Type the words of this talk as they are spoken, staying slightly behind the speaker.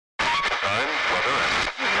time, weather,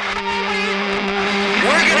 and...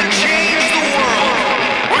 We're gonna change the world!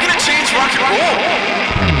 We're gonna change rock and roll!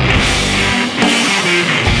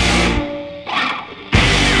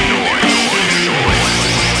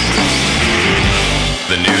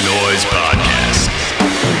 The New Noise Podcast.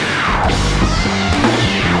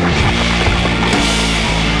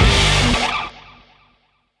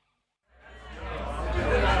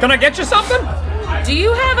 Can I get you something? Do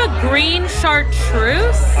you have a green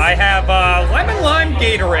chartreuse? I have lemon lime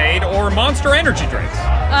Gatorade or Monster Energy drinks.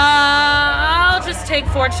 I'll just take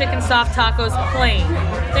 4 chicken soft tacos plain.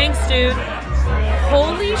 Thanks, dude.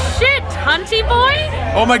 Holy shit, Hunty boy?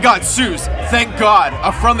 Oh my god, Suze, thank God,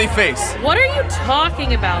 a friendly face. What are you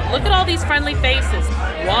talking about? Look at all these friendly faces.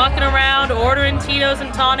 Walking around, ordering Tito's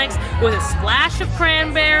and tonics with a splash of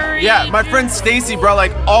cranberry. Yeah, my friend Stacy brought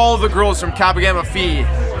like all the girls from Kappa Gamma Phi.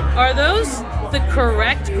 Are those the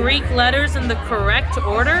correct Greek letters in the correct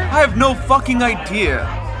order? I have no fucking idea.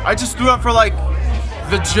 I just threw up for like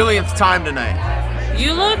the jillionth time tonight.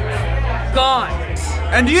 You look gaunt.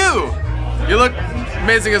 And you look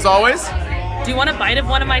amazing as always. Do you want a bite of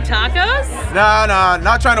one of my tacos? Nah,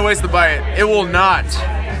 not trying to waste the bite. It will not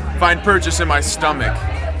find purchase in my stomach.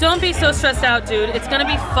 Don't be so stressed out, dude. It's gonna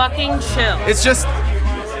be fucking chill. It's just,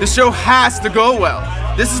 the show has to go well.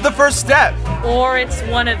 This is the first step. Or it's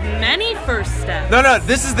one of many first steps. No,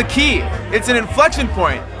 this is the key. It's an inflection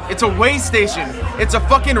point. It's a way station. It's a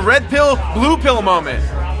fucking red pill, blue pill moment.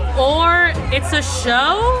 Or it's a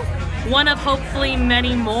show? One of hopefully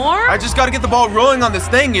many more? I just gotta get the ball rolling on this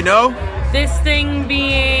thing, you know? This thing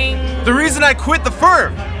being... The reason I quit the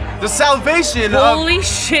firm. The salvation of... Holy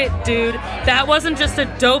shit, dude. That wasn't just a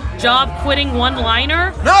dope job-quitting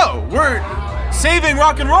one-liner? No, we're saving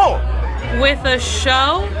rock and roll. With a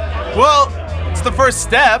show? Well, it's the first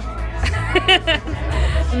step.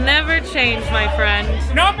 Never change, my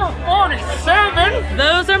friend. Number 47!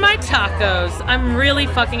 Those are my tacos. I'm really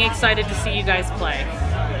fucking excited to see you guys play.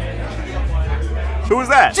 Who was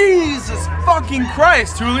that? Jesus fucking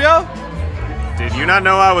Christ, Julio. Did you not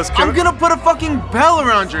know I was I'm gonna put a fucking bell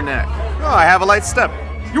around your neck. Oh, I have a light step.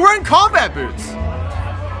 You're wearing combat boots.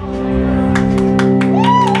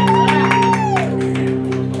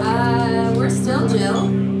 We're still Jill.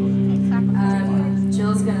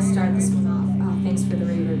 Jill's gonna start this one off. Oh, thanks for the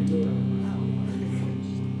reverb, dude.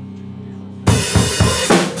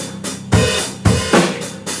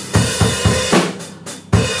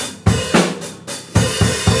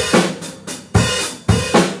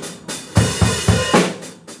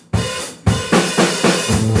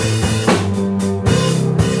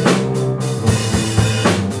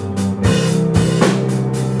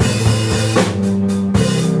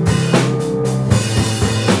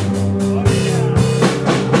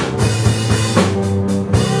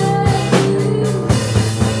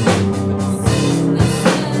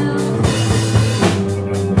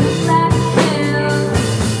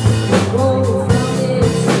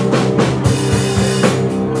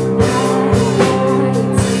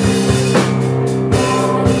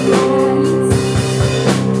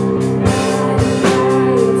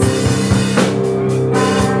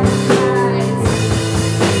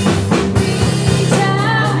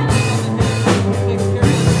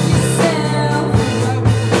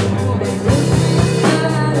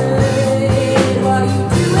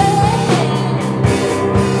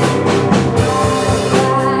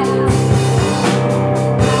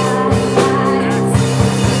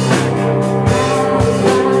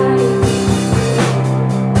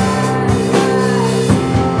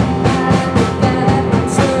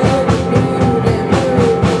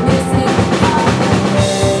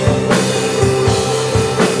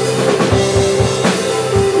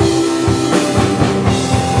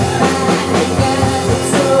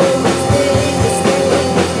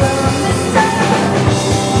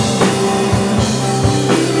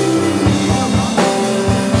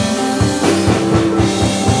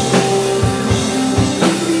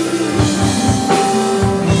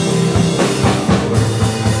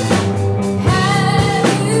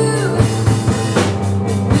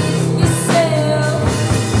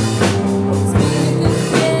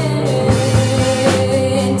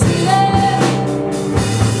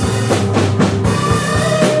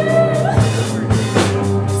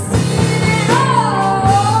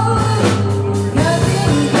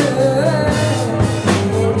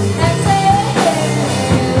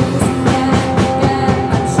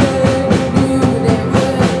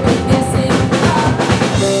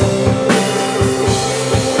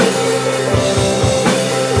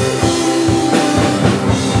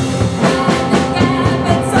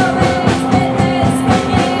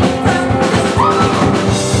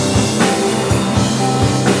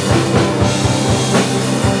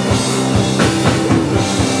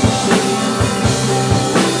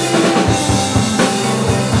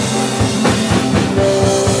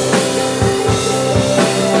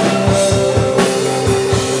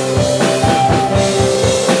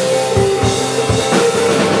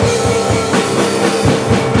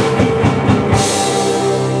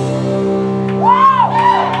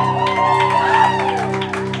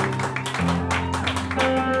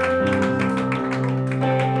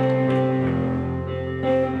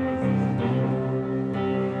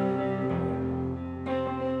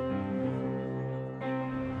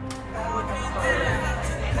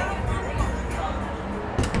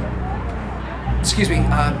 excuse me,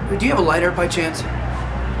 do you have a lighter by chance?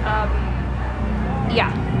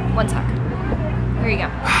 Yeah. 1 sec. Here you go.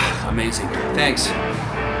 Amazing. Thanks.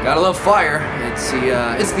 Gotta love fire. It's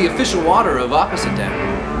the official water of Opposite Day.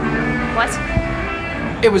 What?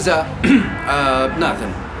 It was,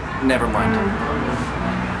 nothing. Never mind.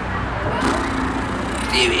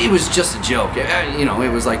 It was just a joke.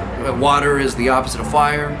 It was like water is the opposite of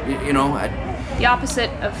fire. The opposite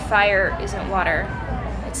of fire isn't water.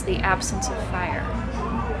 It's the absence of fire.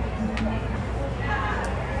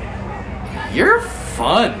 You're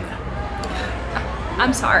fun.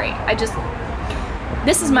 I'm sorry.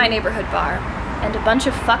 This is my neighborhood bar, and a bunch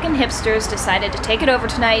of fucking hipsters decided to take it over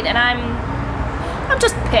tonight, and I'm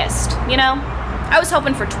just pissed, you know? I was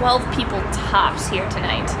hoping for 12 people tops here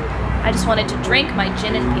tonight. I just wanted to drink my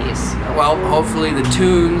gin in peace. Well, hopefully the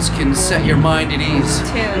tunes can set your mind at ease.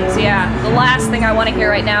 Tunes, yeah. The last thing I want to hear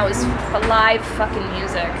right now is live fucking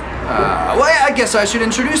music. Well, I guess I should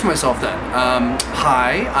introduce myself then.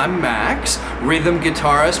 Hi, I'm Max, rhythm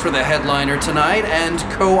guitarist for the headliner tonight and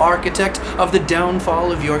co-architect of the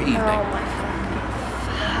downfall of your evening. Oh my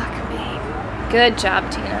fuck me. Good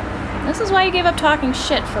job, Tina. This is why you gave up talking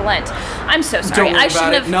shit for Lent. I'm so sorry. Don't worry I about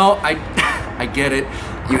shouldn't it. have. No, I get it.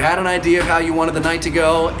 You had an idea of how you wanted the night to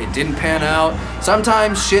go. It didn't pan out.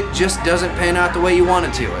 Sometimes shit just doesn't pan out the way you want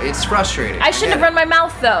it to. It's frustrating. I shouldn't have run my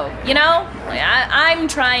mouth though, you know? I'm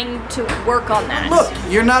trying to work on that. Look,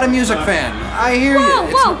 you're not a music fan. I hear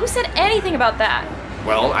you. Whoa, who said anything about that?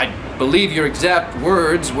 Well, I believe your exact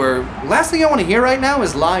words were, last thing I want to hear right now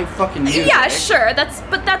is live fucking music. Yeah, sure.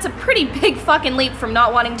 But that's a pretty big fucking leap from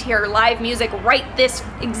not wanting to hear live music right this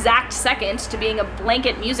exact second to being a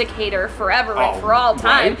blanket music hater forever and for all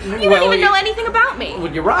time. Right. You don't even know anything about me.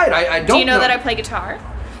 Well, you're right. I don't know. Do you know that I play guitar?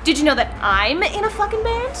 Did you know that I'm in a fucking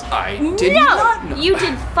band? I did not know. You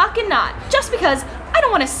did fucking not. Just because I don't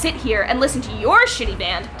want to sit here and listen to your shitty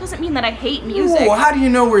band doesn't mean that I hate music. Whoa, how do you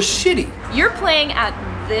know we're shitty? You're playing at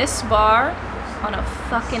this bar on a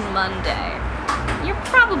fucking Monday. You're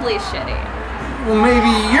probably shitty. Well,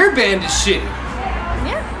 maybe your band is shitty.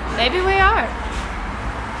 Yeah, maybe we are.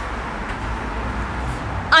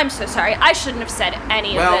 I'm so sorry. I shouldn't have said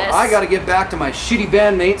any of this. Well, I gotta get back to my shitty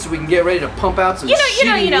bandmates so we can get ready to pump out some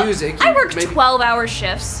shitty music. I work 12-hour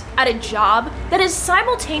shifts at a job that is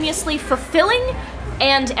simultaneously fulfilling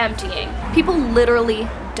and emptying. People literally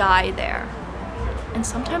die there. And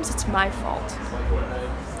sometimes it's my fault.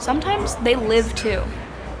 Sometimes they live too.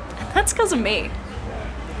 And that's because of me.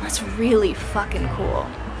 That's really fucking cool.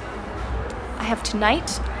 I have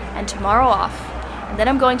tonight and tomorrow off. And then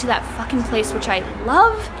I'm going to that fucking place which I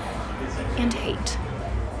love and hate.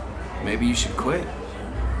 Maybe you should quit.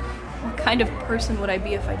 What kind of person would I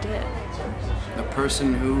be if I did? A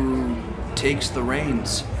person who takes the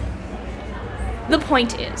reins. The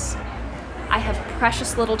point is, I have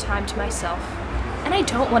precious little time to myself, and I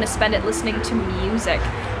don't want to spend it listening to music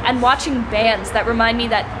and watching bands that remind me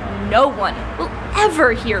that no one will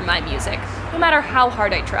ever hear my music, no matter how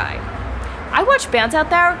hard I try. I watch bands out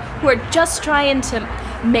there who are just trying to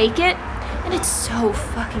make it, and it's so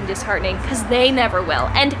fucking disheartening because they never will,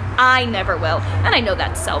 and I never will. And I know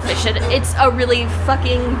that's selfish, and it's a really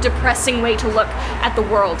fucking depressing way to look at the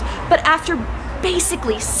world. But after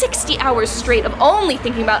basically 60 hours straight of only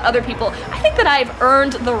thinking about other people, I think that I've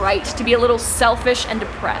earned the right to be a little selfish and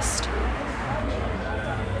depressed.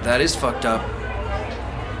 That is fucked up.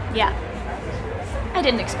 Yeah. I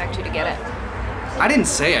didn't expect you to get it. I didn't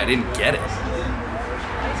say I didn't get it.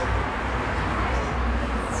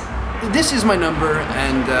 This is my number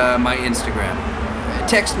and my Instagram.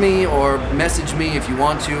 Text me or message me if you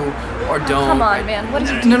want to, or don't. Come on, man. What are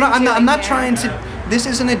you No, doing I'm not there? trying to. This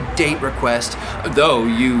isn't a date request, though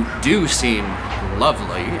you do seem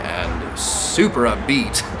lovely and super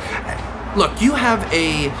upbeat. Look, you have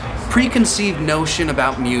a preconceived notion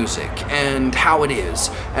about music and how it is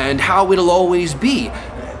and how it'll always be.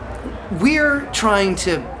 We're trying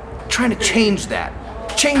to change that.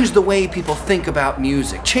 Change the way people think about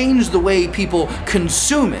music. Change the way people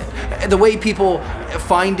consume it. The way people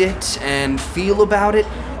find it and feel about it.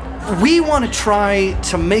 We want to try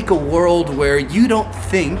to make a world where you don't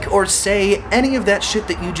think or say any of that shit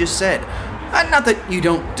that you just said. Not that you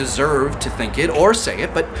don't deserve to think it or say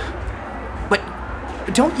it, but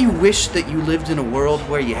don't you wish that you lived in a world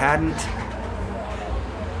where you hadn't?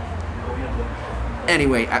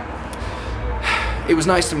 Anyway, it was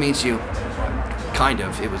nice to meet you. Kind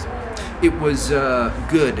of. It was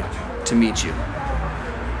good to meet you.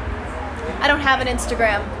 I don't have an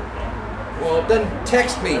Instagram. Well, then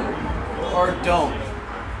text me. Or don't.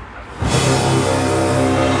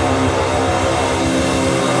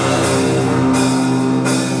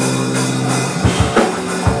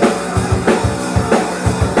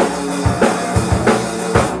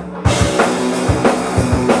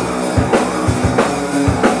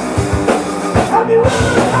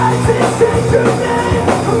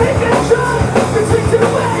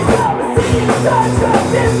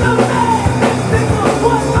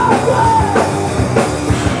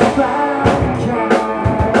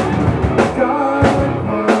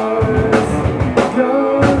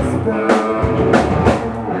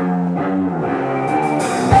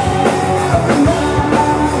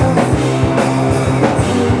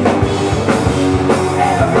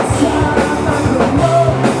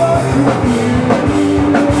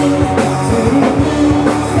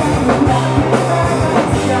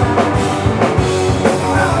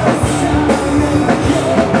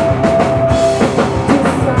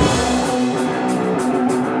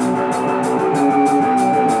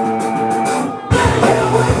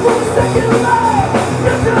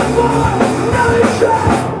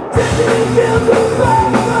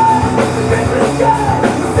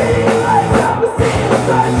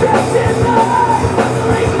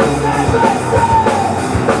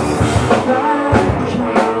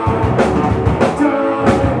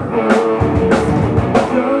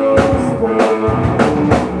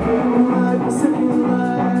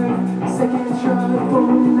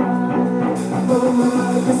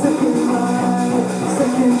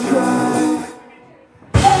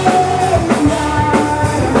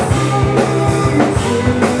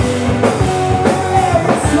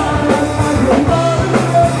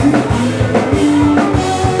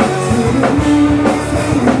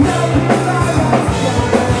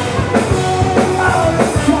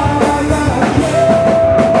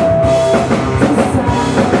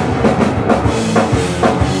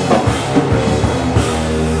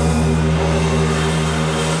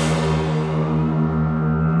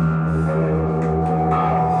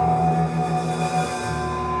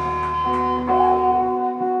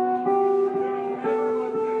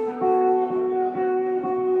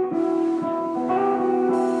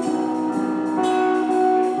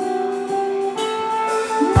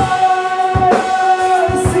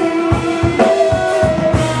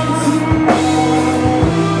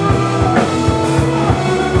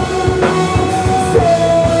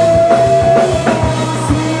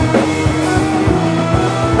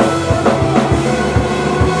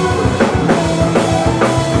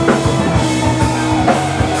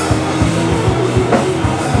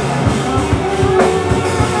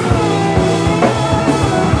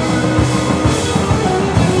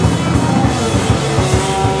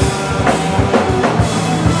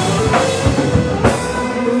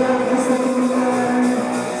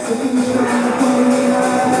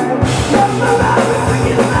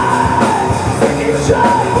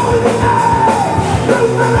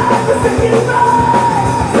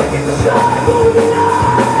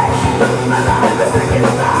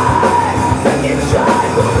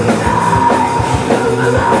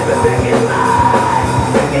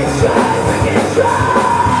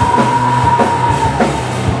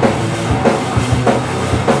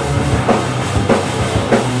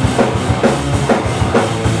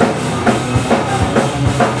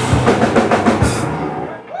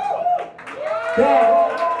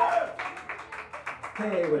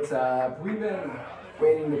 Hey, what's up? We've been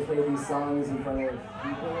waiting to play these songs in front of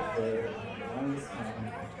people for the longest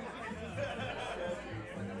time.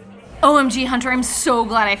 OMG, Hunter, I'm so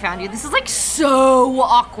glad I found you. This is like so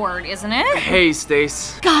awkward, isn't it? Hey,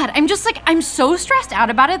 Stace. God, I'm so stressed out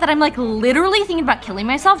about it that I'm like literally thinking about killing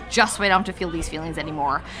myself just so I don't have to feel these feelings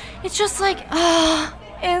anymore. It's just like,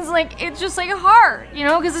 it's just like hard, you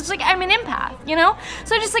know, because it's like I'm an empath, you know?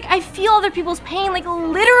 So I feel other people's pain like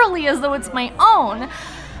literally as though it's my own.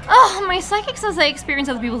 Oh, my psychic says I experience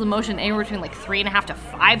other people's emotion anywhere between like 3.5 to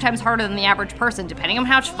 5 times harder than the average person, depending on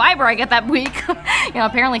how much fiber I get that week. You know,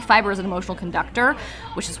 apparently fiber is an emotional conductor,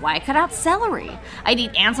 which is why I cut out celery. I'd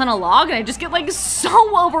eat ants on a log and I just get like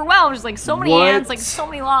so overwhelmed. There's like so many ants, like so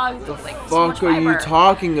many logs. The like, so much fuck are you fiber.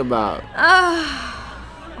 talking about?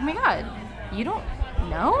 Oh my god, you don't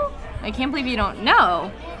know? I can't believe you don't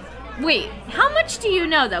know. Wait, how much do you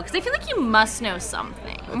know, though? Because I feel like you must know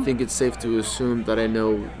something. I think it's safe to assume that I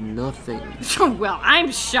know nothing. Well, I'm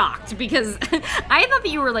shocked because I thought that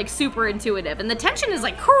you were, like, super intuitive, and the tension is,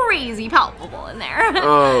 like, crazy palpable in there.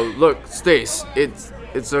 Oh, look, Stace,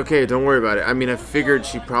 it's okay, don't worry about it. I mean, I figured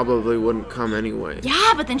she probably wouldn't come anyway.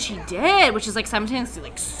 Yeah, but then she did, which is, like, simultaneously,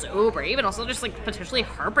 like, so brave and also just, like, potentially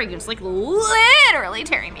heartbreaking. It's, like, literally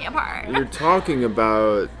tearing me apart. You're talking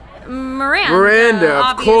about... Miranda,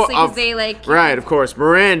 of course. Because they, like... Right, of course.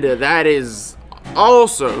 Miranda, that is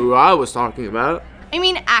also who I was talking about. I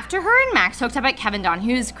mean, after her and Max hooked up at Kevin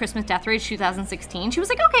Donahue's Christmas Death Rage 2016, she was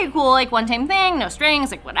like, okay, cool, like, one-time thing, no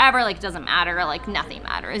strings, like, whatever, like, it doesn't matter, like, nothing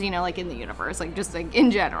matters, you know, like, in the universe, like, just, like,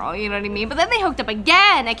 in general, you know what I mean? But then they hooked up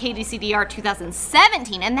again at KDCDR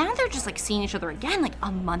 2017, and now they're just, like, seeing each other again, like,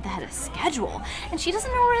 a month ahead of schedule. And she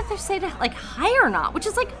doesn't know whether to say to, like, hi or not, which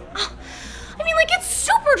is, like, I mean, like, it's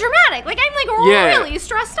super dramatic. Like, I'm, like, Yeah. really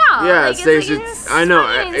stressed out. Yeah, like, Stace, like, it's- I know,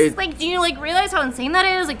 insane. it- It's like, do you, like, realize how insane that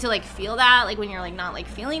is? Like, to, like, feel that? Like, when you're, like, not, like,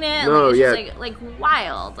 feeling it? No, like, it's yeah. just, like,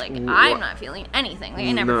 wild. Like, I'm not feeling anything. Like,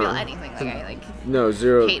 I never No. feel anything. Like, I, like, No,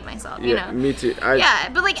 zero. hate myself, Yeah, you know? me too. Yeah,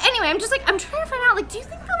 but, like, anyway, I'm just, like, I'm trying to find out, like, do you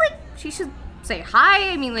think that, like, she should say hi?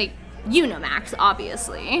 I mean, like, you know Max,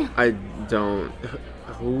 obviously. I don't.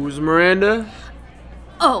 Who's Miranda?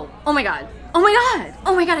 Oh my god. Oh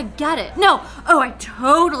my god, I get it. No, I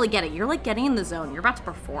totally get it. You're like getting in the zone. You're about to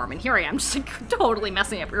perform, and here I am just like totally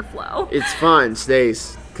messing up your flow. It's fine,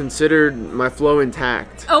 Stace. Consider my flow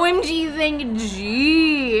intact. OMG, thank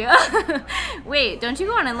G. Wait, don't you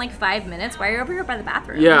go on in like 5 minutes? Why are you over here by the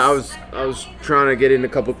bathroom? Yeah, I was trying to get in a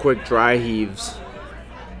couple quick dry heaves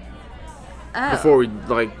Oh. before we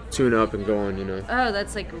like tune up and go on, you know. Oh,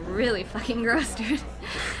 that's like really fucking gross, dude.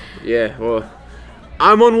 Yeah, well,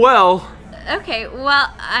 I'm unwell. Okay,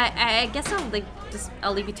 well, I guess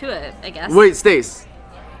I'll leave you to it, I guess. Wait, Stace.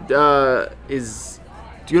 Do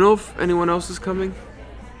you know if anyone else is coming?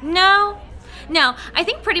 No, I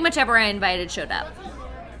think pretty much everyone I invited showed up.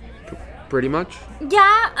 Pretty much.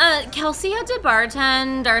 Yeah, Kelsey had to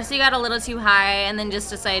bartend, Darcy got a little too high, and then just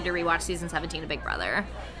decided to rewatch season 17 of Big Brother.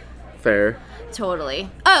 Fair. Totally.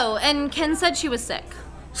 Oh, and Ken said she was sick.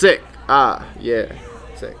 Sick. Ah, yeah,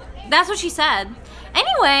 sick. That's what she said.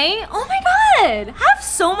 Anyway, oh my god, have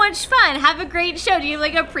so much fun. Have a great show. Do you have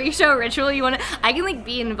like a pre-show ritual you want to? I can like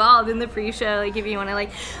be involved in the pre-show, like if you want to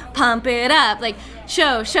like pump it up, like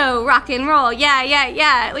show, rock and roll.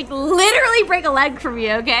 Yeah. Like literally break a leg for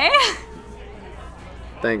me, okay?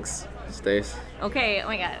 Thanks, Stace. Okay. Oh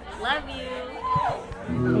my god, love you.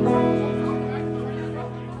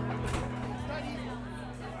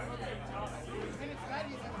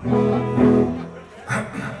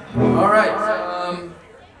 All right.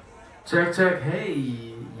 Check.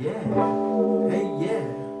 Hey, yeah.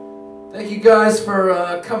 Thank you guys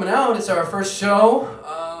for coming out. It's our first show.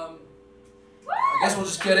 I guess we'll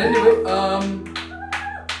just get into it.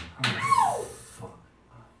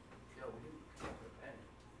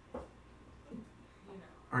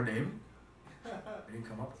 Our name? We didn't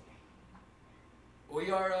come up. We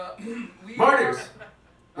are Martyrs.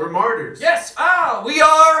 We're martyrs. Yes. We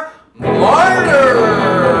are Martyrs.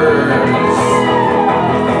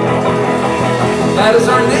 That is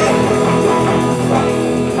our name.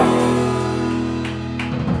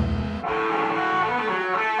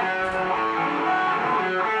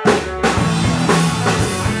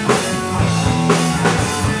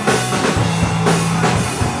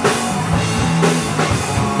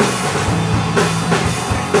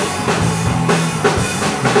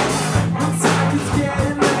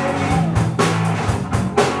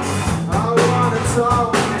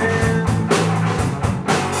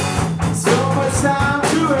 So much time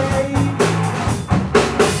to wait.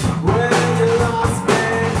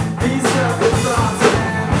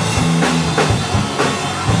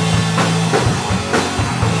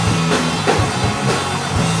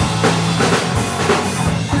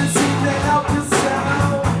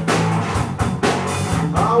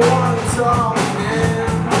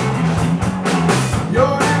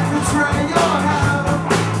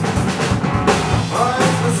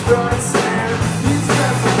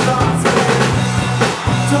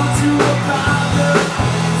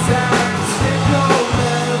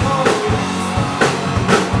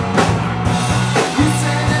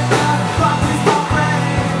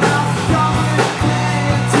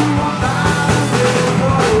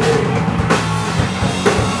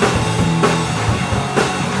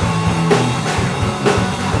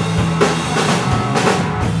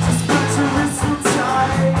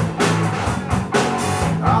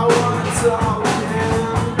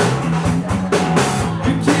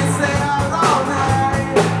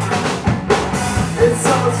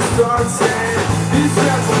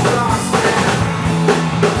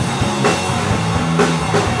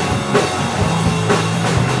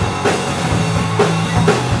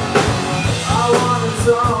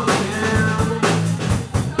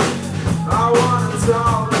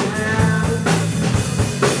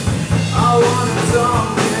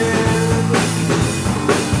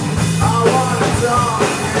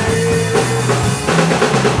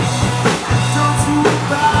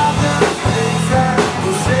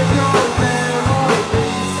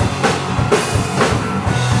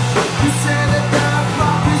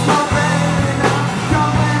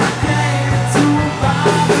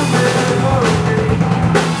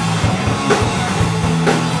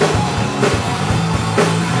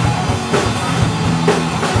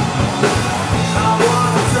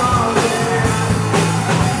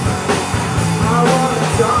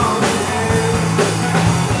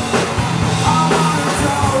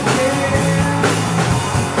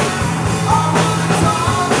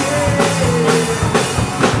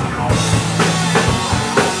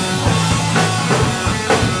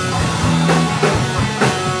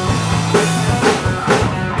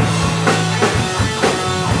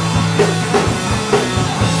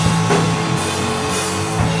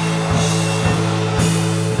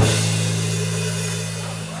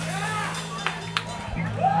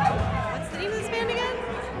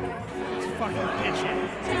 fucking bitchin'.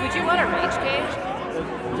 So would you want a rage cage?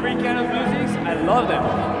 Three Candles Musics, I love them.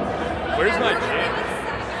 Where's my jam?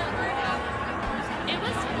 It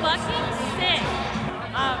was fucking sick.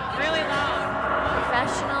 Really long.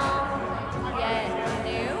 Professional, yet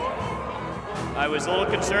new? I was a little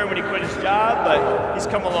concerned when he quit his job, but he's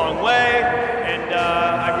come a long way, and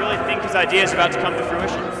I really think his idea is about to come to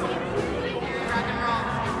fruition.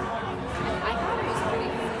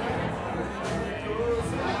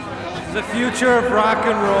 The future of rock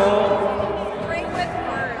and roll. Bring with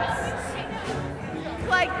words.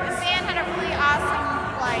 Like, this man had a really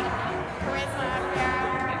awesome, like, charisma up there.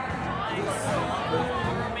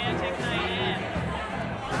 Romantic night in.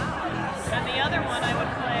 And the other one I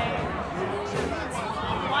would play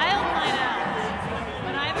Wild Night Out.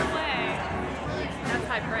 But either way, that's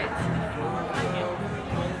high praise.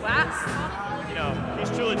 Wow. You know, he's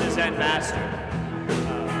truly the Zen master.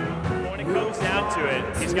 When it comes down to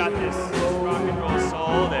it, he's got this rock and roll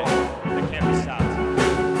soul that can't be stopped.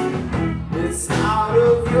 It's out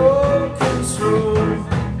of your control.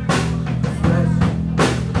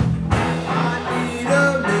 I need a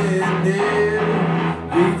minute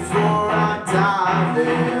before I dive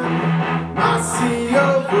in. I see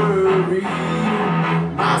your worry.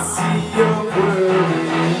 I see your worry.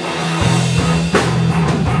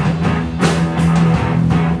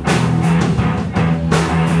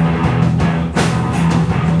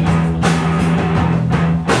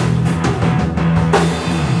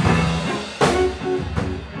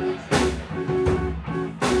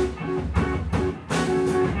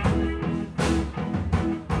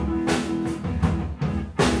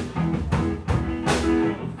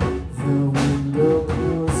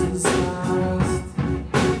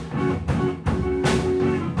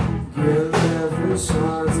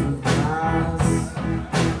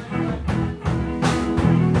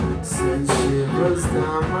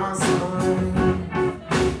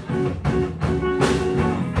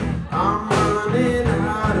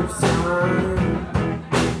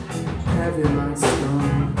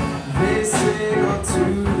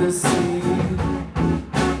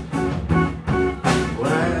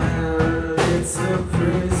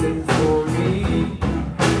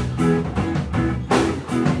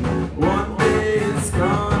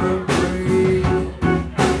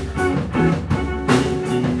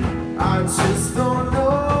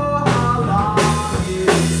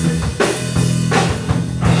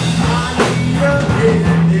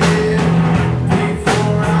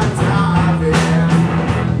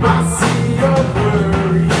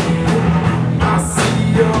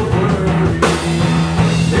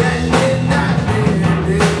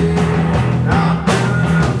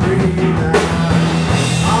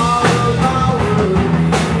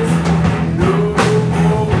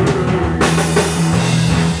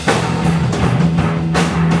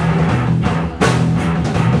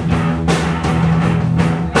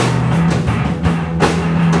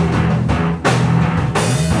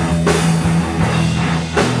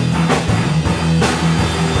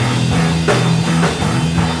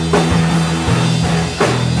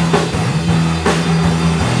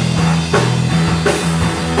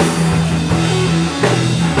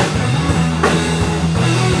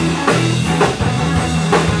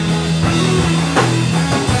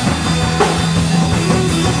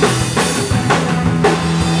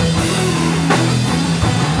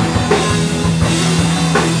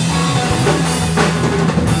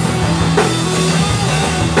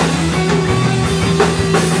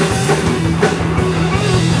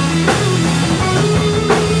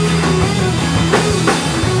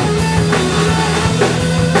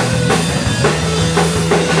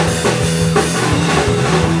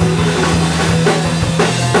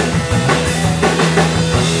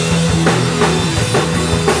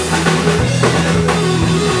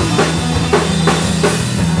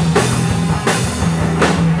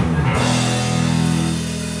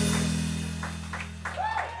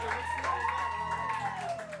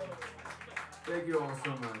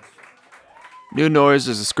 New Noise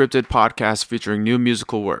is a scripted podcast featuring new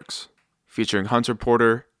musical works, featuring Hunter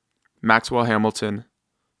Porter, Maxwell Hamilton,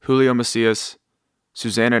 Julio Macias,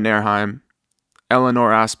 Susanna Nerheim,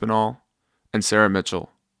 Eleanor Aspinall, and Sarah Mitchell.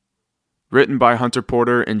 Written by Hunter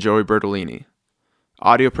Porter and Joey Bertolini.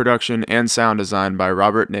 Audio production and sound design by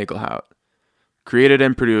Robert Nagelhout. Created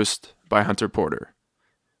and produced by Hunter Porter.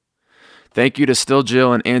 Thank you to Still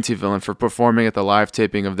Jill and Antivillain for performing at the live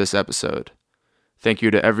taping of this episode. Thank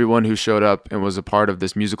you to everyone who showed up and was a part of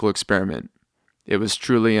this musical experiment. It was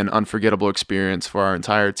truly an unforgettable experience for our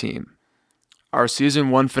entire team. Our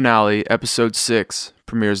Season 1 finale, Episode 6,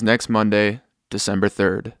 premieres next Monday, December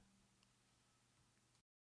 3rd.